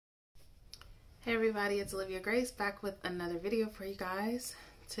Hey everybody, it's Olivia Grace back with another video for you guys.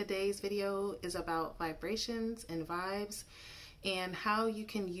 Today's video is about vibrations and vibes and how you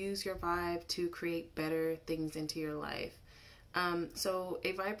can use your vibe to create better things into your life. So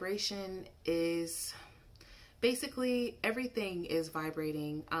a vibration is basically everything is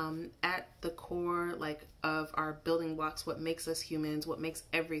vibrating at the core, like, of our building blocks. What makes us humans, what makes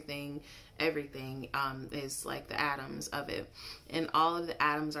everything is like the atoms of it, and all of the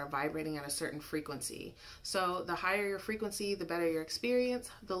atoms are vibrating at a certain frequency. So the higher your frequency, the better your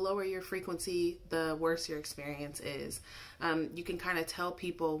experience. The lower your frequency, the worse your experience is. You can kind of tell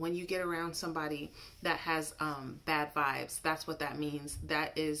people when you get around somebody that has bad vibes. That's what that means.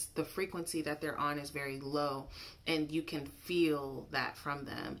 That is, the frequency that they're on is very low, and you can feel that from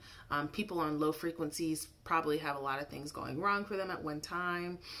them. People on low frequencies probably have a lot of things going wrong for them at one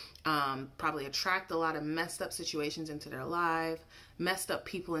time, probably attract a lot of messed up situations into their life, messed up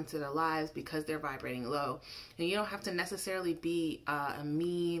people into their lives because they're vibrating low. And you don't have to necessarily be a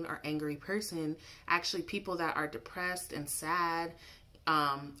mean or angry person. Actually, people that are depressed and sad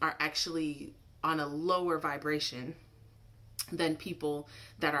are actually on a lower vibration than people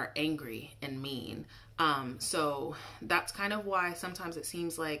that are angry and mean. So that's kind of why sometimes it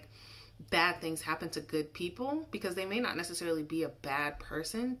seems like bad things happen to good people, because they may not necessarily be a bad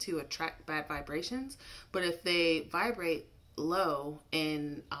person to attract bad vibrations, but if they vibrate low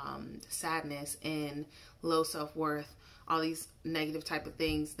in sadness and low self-worth, all these negative type of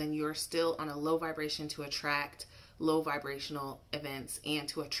things, then you're still on a low vibration to attract low vibrational events and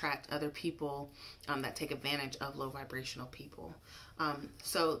to attract other people that take advantage of low vibrational people.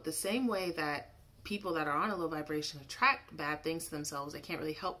 So the same way that people that are on a low vibration attract bad things to themselves, they can't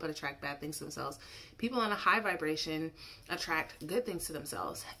really help but attract bad things to themselves. People on a high vibration attract good things to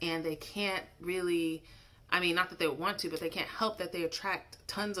themselves, and they can't really, I mean, not that they want to, but they can't help that they attract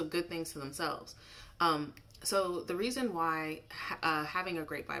tons of good things to themselves. So the reason why having a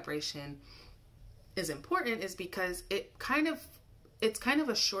great vibration is important is because it's kind of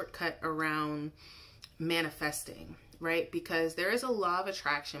a shortcut around manifesting, right? Because there is a law of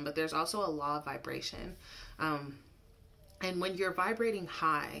attraction, but there's also a law of vibration. And when you're vibrating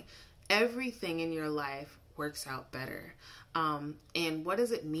high, everything in your life works out better. And what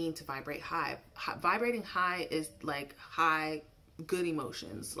does it mean to vibrate high? Vibrating high is like high good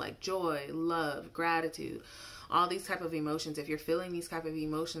emotions, like joy, love, gratitude, all these type of emotions. If you're feeling these type of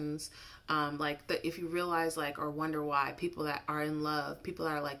emotions, if you realize, like, or wonder why people that are in love, people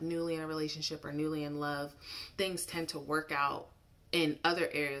that are like newly in a relationship or newly in love, things tend to work out in other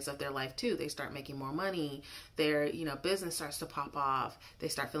areas of their life too. They start making more money, their, business starts to pop off, they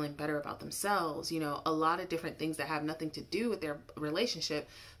start feeling better about themselves, a lot of different things that have nothing to do with their relationship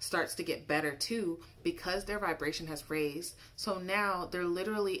starts to get better too, because their vibration has raised. So now they're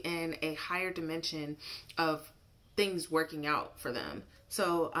literally in a higher dimension of things working out for them.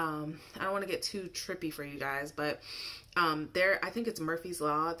 So I don't want to get too trippy for you guys, but I think it's Murphy's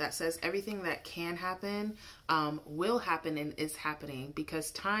Law that says everything that can happen will happen and is happening,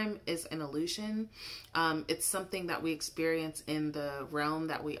 because time is an illusion. It's something that we experience in the realm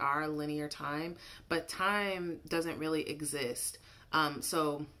that we are, linear time, but time doesn't really exist.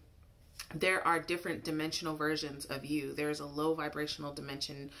 So there are different dimensional versions of you. There's a low vibrational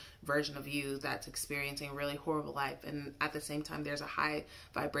dimension version of you that's experiencing a really horrible life, and at the same time there's a high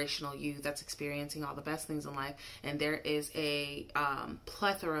vibrational you that's experiencing all the best things in life, and there is a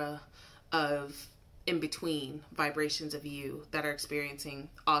plethora of in-between vibrations of you that are experiencing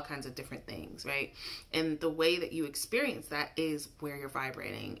all kinds of different things, right? And the way that you experience that is where you're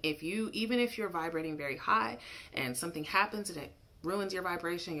vibrating. Even if you're vibrating very high and something happens and it ruins your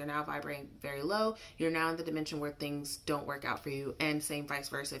vibration, you're now vibrating very low, you're now in the dimension where things don't work out for you. And same vice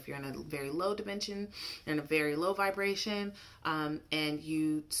versa. If you're in a very low dimension, in a very low vibration, and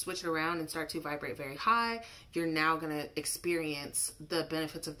you switch it around and start to vibrate very high, you're now going to experience the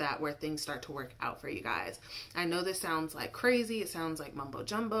benefits of that, where things start to work out for you guys. I know this sounds like crazy, it sounds like mumbo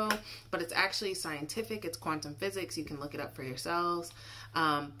jumbo, but it's actually scientific. It's quantum physics. You can look it up for yourselves.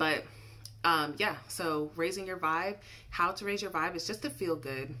 Yeah, so raising your vibe, how to raise your vibe is just to feel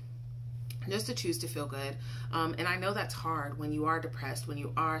good, just to choose to feel good. And I know that's hard when you are depressed, when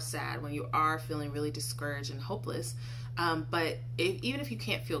you are sad, when you are feeling really discouraged and hopeless. But even if you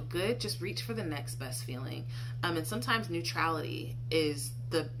can't feel good, just reach for the next best feeling. And sometimes neutrality is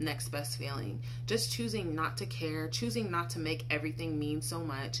the next best feeling. Just choosing not to care, choosing not to make everything mean so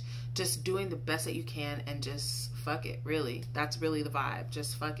much, just doing the best that you can, and just fuck it, really. That's really the vibe.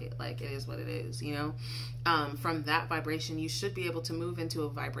 Just fuck it. Like, it is what it is, From that vibration, you should be able to move into a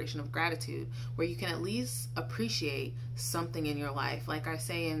vibration of gratitude, where you can at least appreciate something in your life. Like I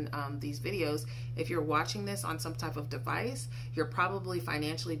say in these videos, if you're watching this on some type of device, you're probably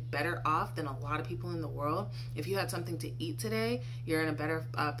financially better off than a lot of people in the world. If you had something to eat today, you're in a better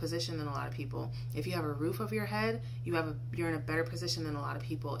position than a lot of people. If you have a roof over your head, you're in a better position than a lot of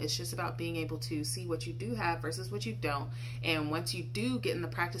people. It's just about being able to see what you do have versus what you don't. And once you do get in the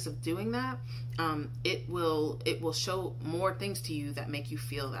practice of doing that, it will show more things to you that make you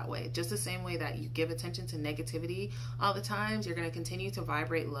feel that way. Just the same way that you give attention to negativity all the times, you're going to continue to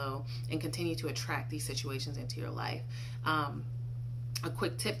vibrate low and continue to attract these situations into your life. A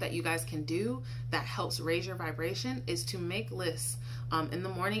quick tip that you guys can do that helps raise your vibration is to make lists in the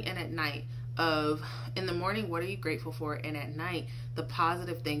morning and at night of, in the morning, what are you grateful for, and at night, the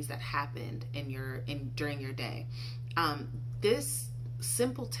positive things that happened during your day. This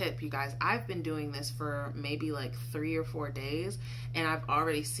simple tip, you guys, I've been doing this for maybe like 3 or 4 days, and I've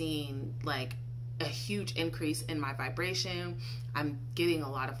already seen like a huge increase in my vibration. I'm getting a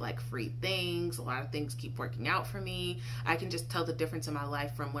lot of like free things. A lot of things keep working out for me. I can just tell the difference in my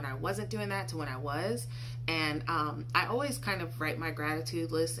life from when I wasn't doing that to when I was. And I always kind of write my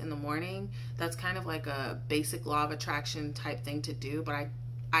gratitude list in the morning. That's kind of like a basic law of attraction type thing to do, but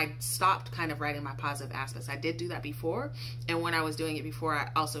I stopped kind of writing my positive aspects. I did do that before, and when I was doing it before, I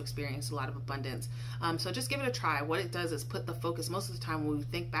also experienced a lot of abundance. So just give it a try. What it does is put the focus. Most of the time when we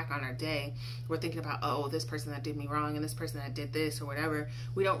think back on our day, we're thinking about, oh, this person that did me wrong and this person that did this or whatever.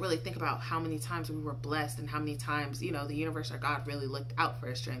 We don't really think about how many times we were blessed and how many times, you know, the universe or God really looked out for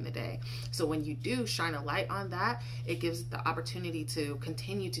us during the day. So when you do shine a light on that, it gives the opportunity to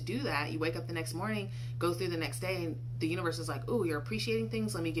continue to do that. You wake up the next morning, go through the next day, and the universe is like, oh, you're appreciating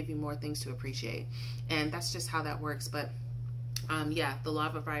things, let me give you more things to appreciate. And that's just how that works. But yeah, the law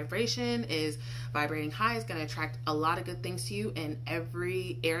of vibration is vibrating high is going to attract a lot of good things to you in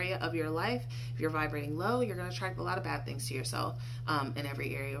every area of your life. If you're vibrating low, you're going to attract a lot of bad things to yourself in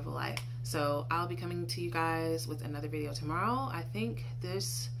every area of life. So I'll be coming to you guys with another video tomorrow. I think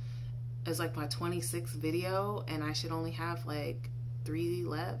this is like my 26th video, and I should only have like 3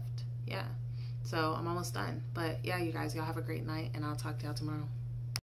 left. Yeah. So I'm almost done. But yeah, you guys, y'all have a great night, and I'll talk to y'all tomorrow.